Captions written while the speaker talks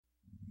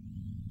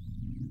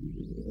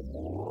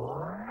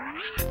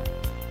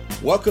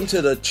Welcome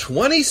to the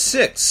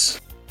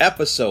 26th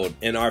episode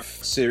in our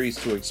series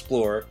to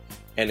explore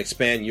and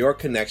expand your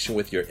connection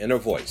with your inner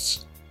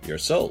voice, your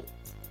soul.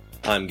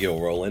 I'm Gil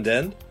Rowland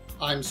and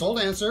I'm Soul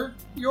Dancer,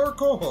 your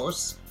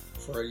co-host.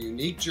 For a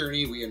unique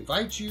journey, we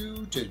invite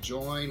you to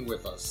join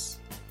with us.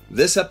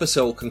 This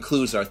episode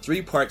concludes our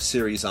three-part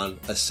series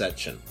on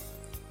Ascension.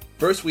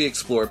 First, we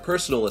explored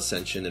personal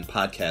ascension in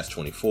podcast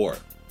 24.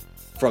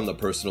 From the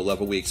personal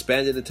level, we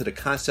expanded into the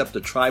concept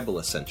of tribal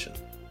ascension.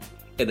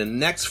 In the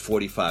next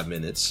 45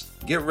 minutes,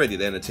 get ready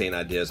to entertain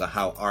ideas of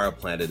how our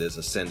planet is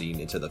ascending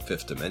into the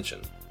fifth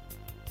dimension.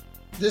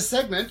 This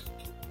segment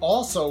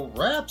also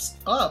wraps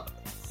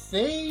up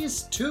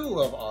Phase 2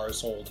 of our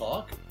Soul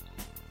Talk.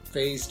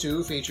 Phase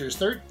 2 features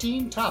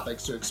 13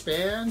 topics to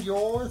expand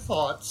your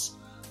thoughts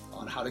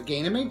on how to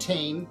gain and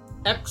maintain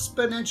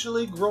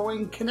exponentially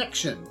growing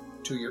connection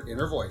to your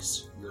inner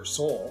voice, your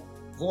soul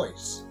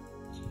voice.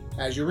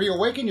 As you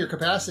reawaken your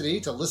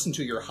capacity to listen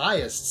to your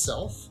highest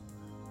self,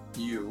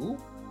 you,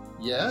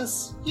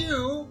 yes,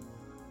 you,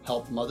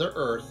 help Mother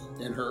Earth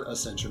in her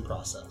ascension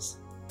process.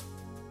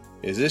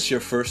 Is this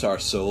your first Our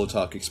Soul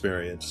Talk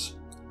experience?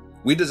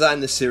 We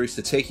designed this series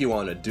to take you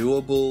on a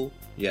doable,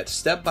 yet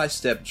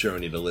step-by-step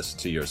journey to listen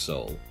to your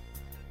soul.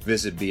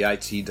 Visit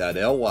bit.ly/OST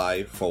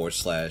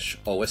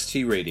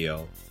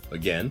radio.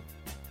 Again,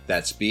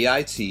 that's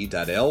bit.ly/OST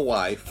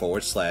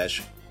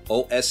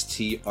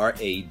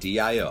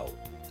radio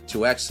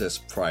to access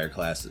prior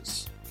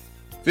classes.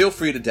 Feel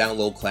free to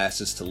download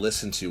classes to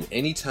listen to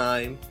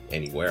anytime,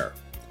 anywhere.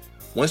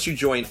 Once you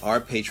join our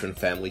patron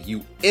family,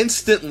 you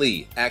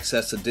instantly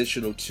access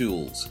additional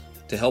tools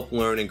to help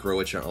learn and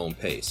grow at your own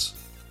pace.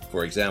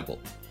 For example,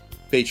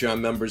 Patreon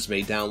members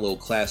may download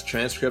class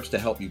transcripts to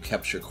help you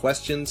capture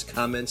questions,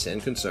 comments,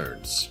 and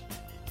concerns.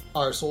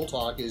 Our Soul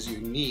Talk is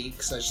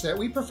unique such that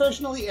we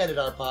professionally edit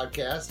our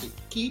podcast to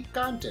keep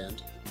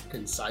content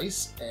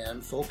concise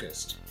and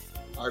focused.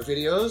 Our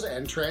videos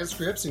and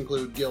transcripts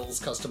include Gil's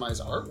customized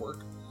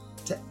artwork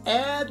to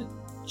add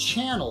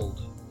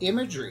channeled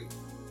imagery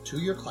to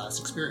your class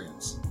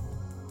experience.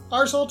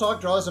 Our Soul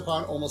Talk draws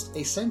upon almost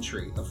a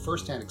century of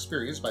first-hand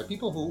experience by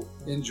people who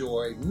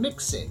enjoy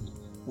mixing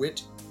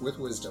wit with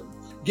wisdom.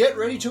 Get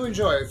ready to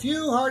enjoy a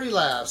few hearty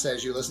laughs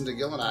as you listen to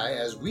Gil and I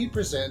as we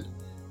present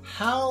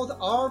how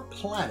our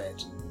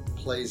planet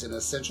plays an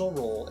essential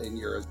role in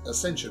your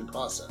ascension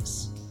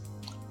process.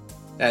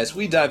 As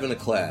we dive into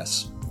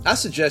class, I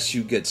suggest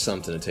you get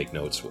something to take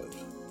notes with.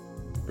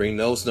 Bring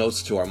those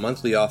notes to our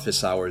monthly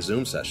office hour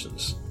Zoom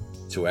sessions.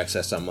 To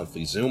access our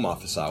monthly Zoom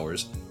office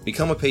hours,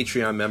 become a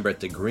Patreon member at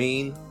the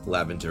green,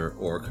 lavender,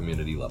 or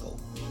community level.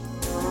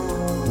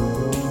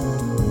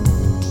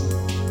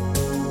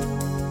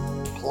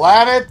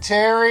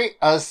 Planetary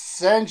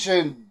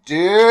ascension,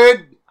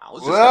 dude.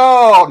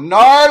 Whoa,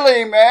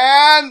 gnarly,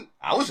 man.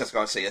 I was just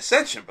going to say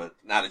Ascension, but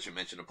now that you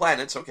mentioned the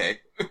planets, okay,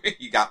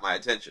 you got my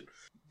attention.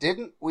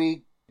 Didn't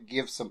we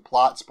give some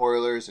plot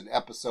spoilers in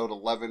episode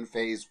 11,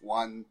 phase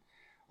 1,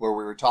 where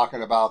we were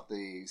talking about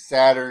the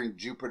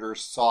Saturn-Jupiter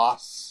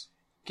sauce?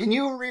 Can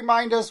you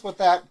remind us what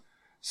that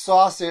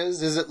sauce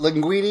is? Is it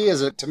linguine?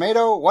 Is it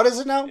tomato? What is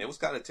it now? It was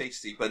kind of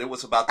tasty, but it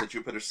was about the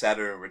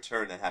Jupiter-Saturn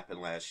return that happened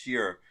last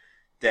year.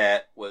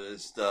 That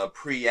was the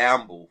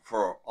preamble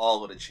for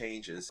all of the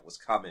changes that was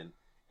coming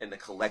in the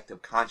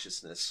collective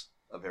consciousness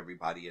of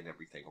everybody and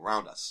everything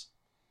around us.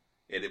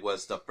 It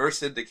was the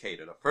first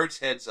indicator, the first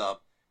heads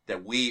up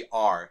that we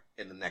are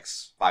in the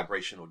next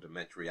vibrational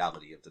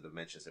reality of the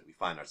dimensions that we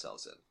find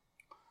ourselves in.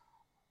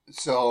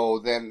 So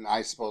then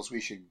I suppose we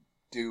should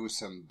do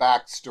some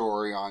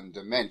backstory on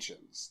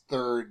dimensions.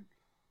 Third,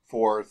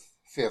 fourth,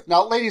 fifth.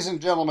 Now, ladies and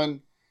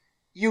gentlemen,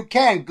 you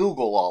can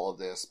Google all of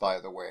this,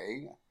 by the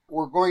way.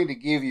 We're going to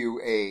give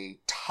you a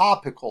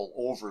topical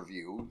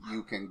overview.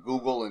 You can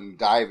Google and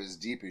dive as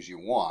deep as you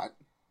want.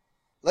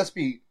 Let's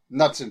be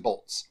nuts and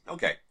bolts.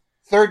 Okay.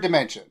 Third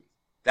dimension.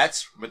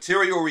 That's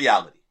material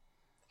reality.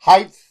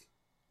 Height,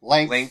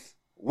 length,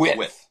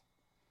 width.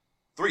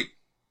 3.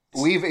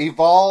 We've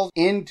evolved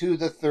into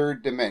the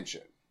third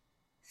dimension.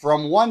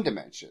 From one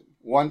dimension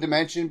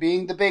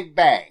being the Big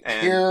Bang.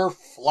 And pure,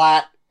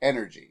 flat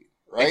energy,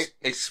 right?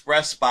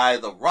 Expressed by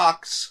the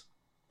rocks,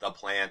 the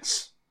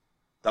plants,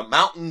 the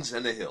mountains,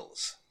 and the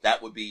hills.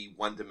 That would be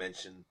one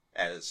dimension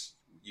as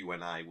you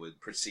and I would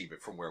perceive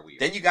it from where we are.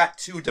 Then you got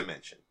 2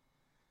 dimension.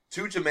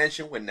 2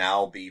 dimension would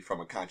now be,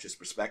 from a conscious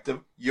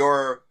perspective,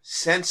 your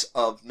sense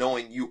of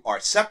knowing you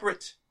are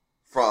separate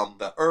from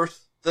the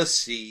earth, the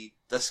sea,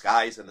 the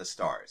skies, and the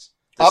stars.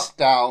 Up,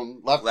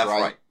 down, left,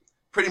 right.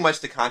 Pretty much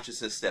the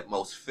consciousness that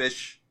most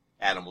fish,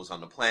 animals on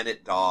the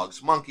planet,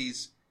 dogs,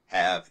 monkeys,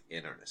 have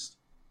in earnest.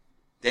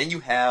 Then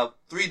you have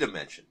 3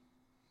 dimension.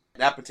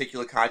 In that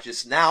particular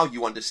conscious, now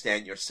you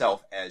understand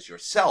yourself as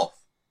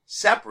yourself,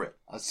 separate.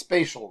 A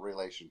spatial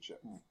relationship.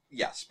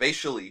 Yeah,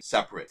 spatially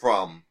separate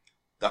from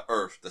the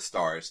earth, the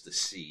stars, the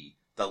sea,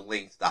 the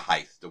length, the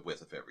height, the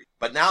width of everything.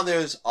 But now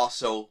there's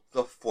also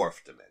the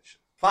 4th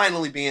dimension.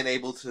 Finally being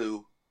able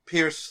to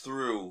pierce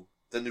through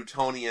the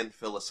Newtonian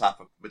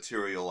philosophic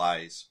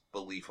materialized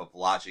belief of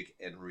logic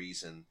and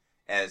reason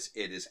as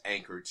it is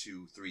anchored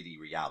to 3D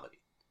reality.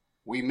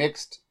 We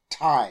mixed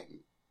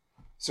time.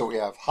 So we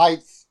have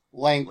height,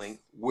 length,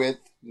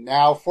 width.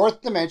 Now,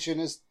 fourth dimension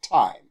is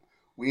time.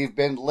 We've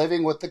been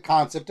living with the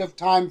concept of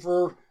time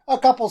for a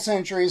couple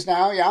centuries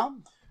now, yeah?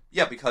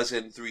 Yeah, because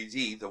in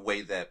 3D, the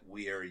way that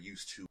we are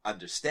used to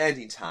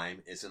understanding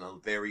time is in a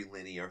very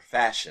linear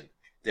fashion.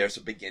 There's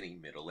a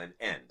beginning, middle, and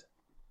end.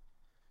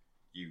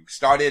 You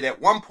started at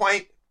one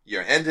point,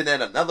 you're ending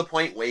at another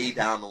point way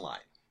down the line.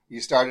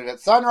 You started at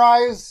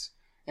sunrise,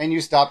 and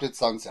you stopped at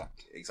sunset.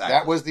 Exactly.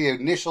 That was the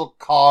initial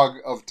cog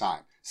of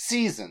time.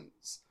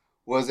 Seasons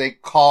was a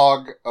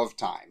cog of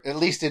time. At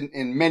least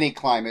in many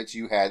climates,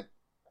 you had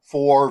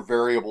 4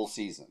 variable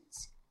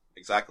seasons.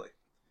 Exactly.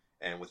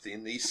 And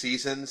within these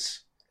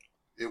seasons,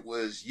 it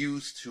was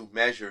used to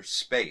measure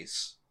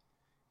space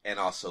and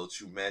also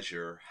to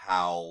measure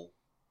how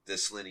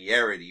this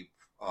linearity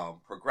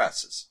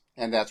progresses.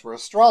 And that's where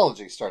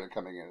astrology started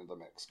coming into the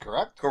mix,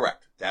 correct?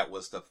 Correct. That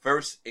was the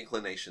first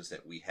inclinations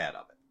that we had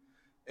of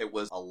it. It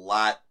was a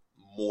lot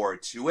more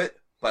to it,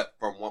 but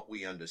from what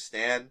we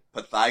understand,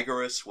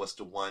 Pythagoras was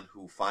the one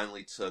who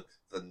finally took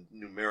the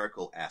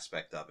numerical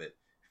aspect of it,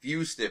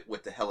 fused it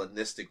with the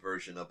Hellenistic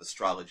version of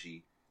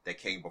astrology that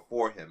came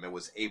before him, and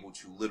was able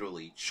to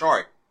literally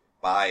chart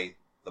by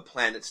the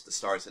planets, the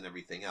stars, and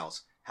everything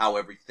else, how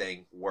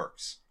everything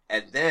works.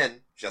 And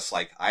then, just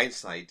like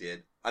Einstein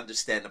did,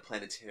 understand the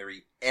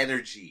planetary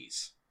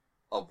energies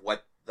of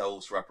what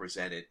those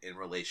represented in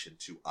relation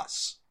to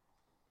us.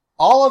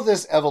 All of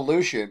this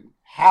evolution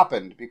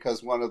happened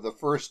because one of the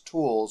first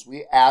tools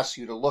we asked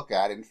you to look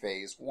at in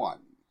phase 1.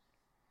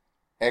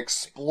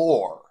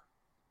 Explore.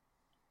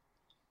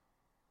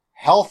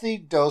 Healthy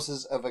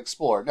doses of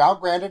explore. Now,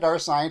 granted, our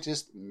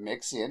scientists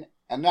mix in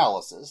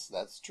analysis.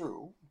 That's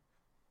true.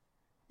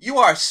 You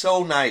are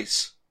so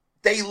nice.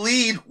 They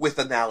lead with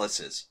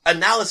analysis.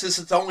 Analysis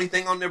is the only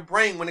thing on their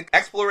brain when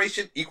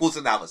exploration equals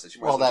analysis.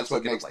 Well, that's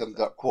what makes them,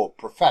 quote,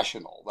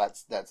 professional.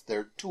 That's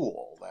their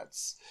tool.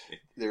 That's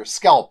their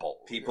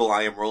scalpel. People,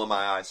 I am rolling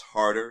my eyes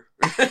harder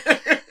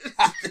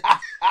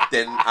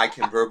than I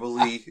can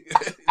verbally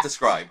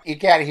describe. You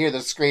can't hear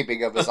the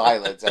scraping of his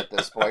eyelids at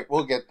this point.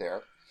 We'll get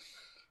there.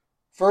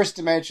 First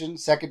dimension,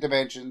 second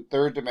dimension,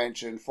 third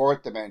dimension,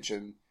 fourth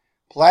dimension,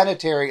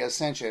 planetary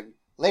ascension.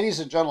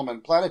 Ladies and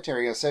gentlemen,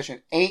 planetary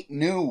ascension ain't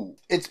new.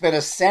 It's been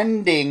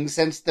ascending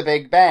since the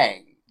Big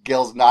Bang.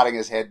 Gil's nodding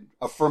his head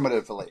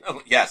affirmatively.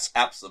 Oh, yes,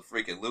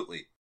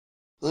 absolutely.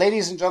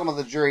 Ladies and gentlemen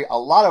of the jury, a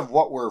lot of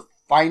what we're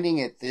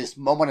finding at this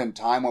moment in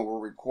time when we're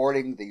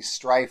recording the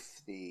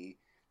strife, the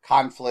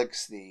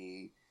conflicts,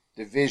 the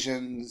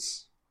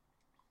divisions,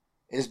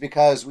 is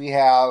because we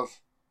have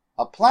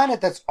a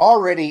planet that's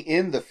already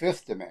in the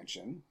 5th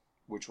dimension,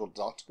 which we'll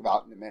talk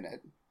about in a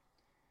minute.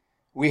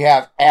 We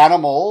have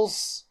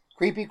animals,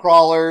 creepy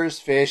crawlers,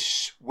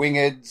 fish,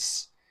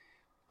 wingeds,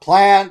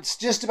 plants,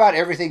 just about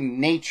everything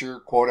nature,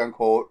 quote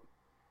unquote.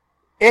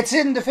 It's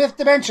in the 5th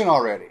dimension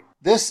already.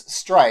 This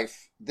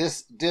strife,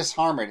 this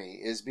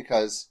disharmony is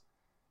because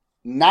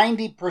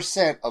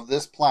 90% of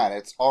this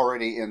planet's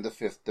already in the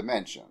 5th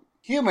dimension.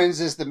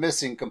 Humans is the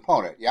missing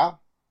component, yeah?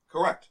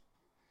 Correct.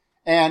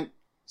 And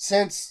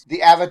since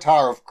the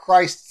avatar of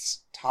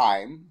Christ's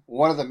time,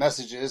 one of the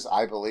messages,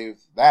 I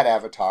believe, that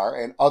avatar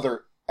and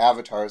other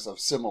avatars of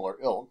similar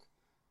ilk,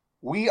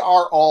 we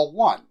are all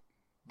one.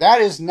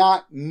 That is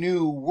not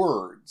new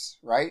words,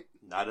 right?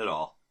 Not at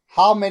all.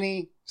 How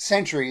many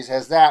centuries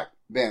has that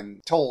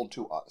been told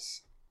to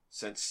us?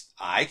 Since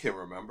I can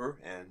remember,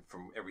 and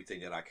from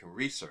everything that I can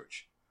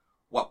research,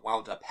 what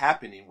wound up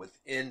happening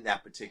within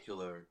that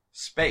particular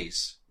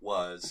space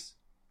was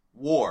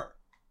war.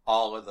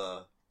 All of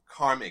the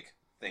karmic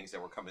things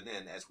that were coming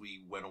in as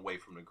we went away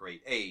from the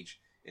Great Age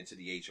into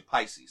the Age of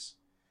Pisces.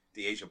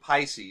 The Age of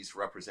Pisces,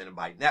 represented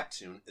by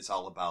Neptune, is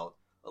all about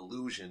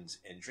illusions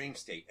and dream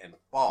state and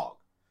fog.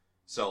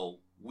 So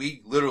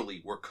we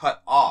literally were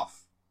cut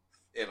off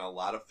in a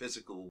lot of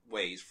physical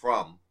ways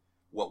from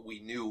what we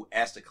knew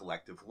as the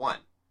collective one.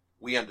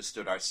 We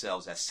understood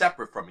ourselves as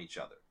separate from each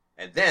other.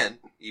 And then,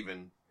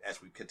 even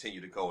as we continue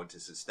to go into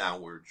this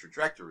downward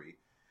trajectory,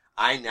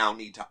 I now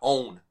need to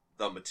own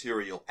the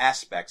material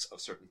aspects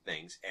of certain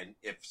things, and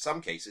in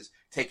some cases,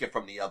 take it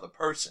from the other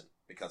person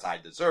because I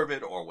deserve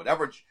it or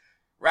whatever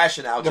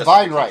rationale.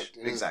 Divine right.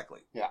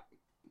 Exactly. Yeah.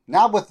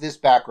 Now with this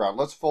background,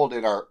 let's fold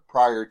in our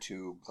prior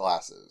two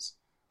glasses.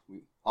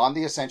 On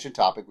the Ascension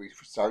topic, we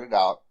started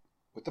out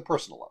with the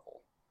personal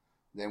level.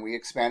 Then we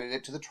expanded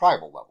it to the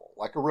tribal level,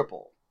 like a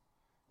ripple.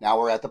 Now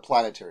we're at the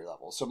planetary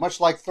level. So much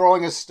like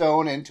throwing a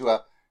stone into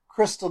a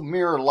crystal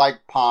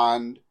mirror-like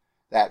pond,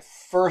 that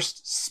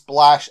first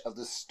splash of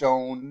the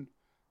stone,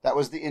 that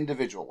was the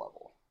individual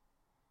level.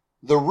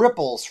 The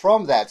ripples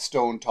from that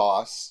stone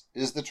toss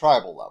is the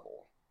tribal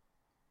level.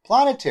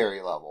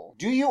 Planetary level.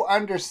 Do you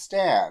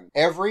understand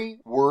every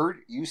word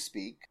you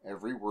speak,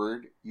 every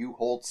word you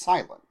hold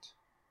silent,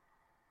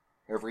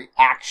 every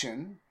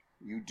action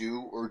you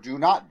do or do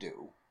not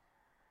do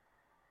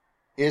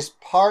is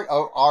part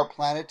of our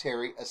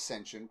planetary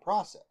ascension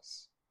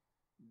process?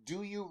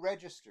 Do you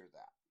register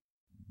that?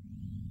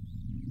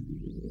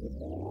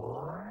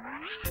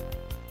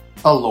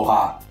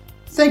 Aloha!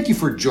 Thank you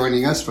for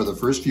joining us for the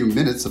first few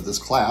minutes of this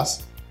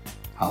class.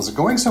 How's it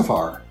going so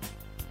far?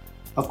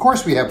 Of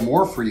course, we have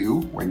more for you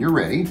when you're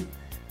ready.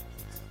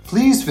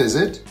 Please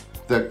visit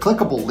the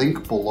clickable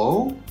link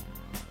below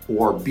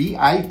or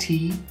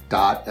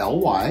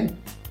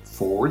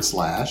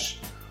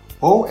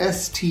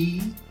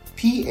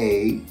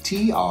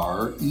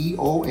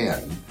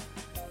bit.ly/OSTPATREON.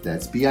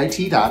 That's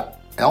bit.ly/OST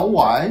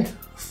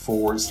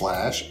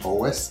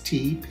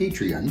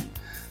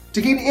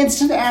to gain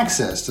instant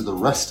access to the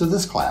rest of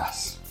this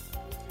class.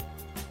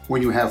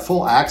 When you have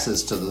full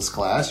access to this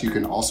class, you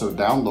can also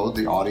download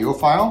the audio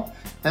file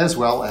as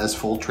well as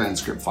full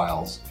transcript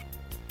files.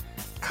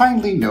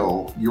 Kindly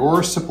know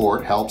your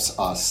support helps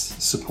us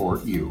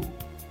support you.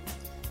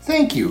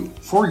 Thank you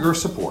for your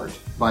support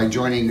by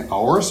joining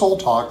our Soul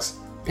Talks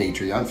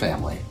Patreon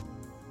family.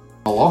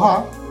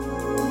 Aloha!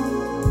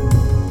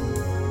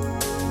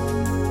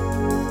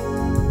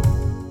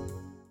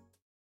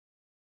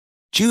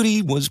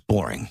 Judy was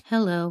boring.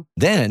 Hello.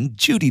 Then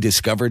Judy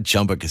discovered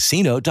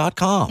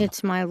ChumbaCasino.com.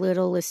 It's my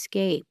little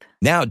escape.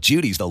 Now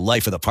Judy's the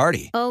life of the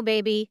party. Oh,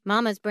 baby,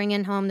 mama's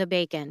bringing home the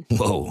bacon.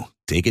 Whoa,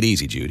 take it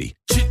easy, Judy.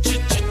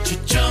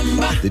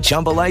 The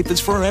Chumba life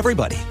is for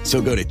everybody. So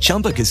go to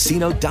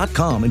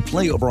ChumbaCasino.com and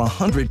play over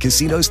 100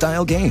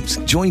 casino-style games.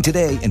 Join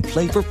today and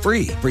play for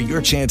free for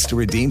your chance to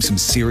redeem some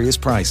serious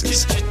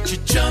prizes.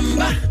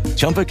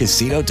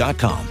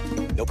 ChumbaCasino.com.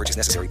 No purchase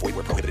necessary. Void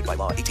where prohibited by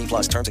law.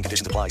 18+ terms and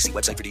conditions apply. See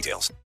website for details.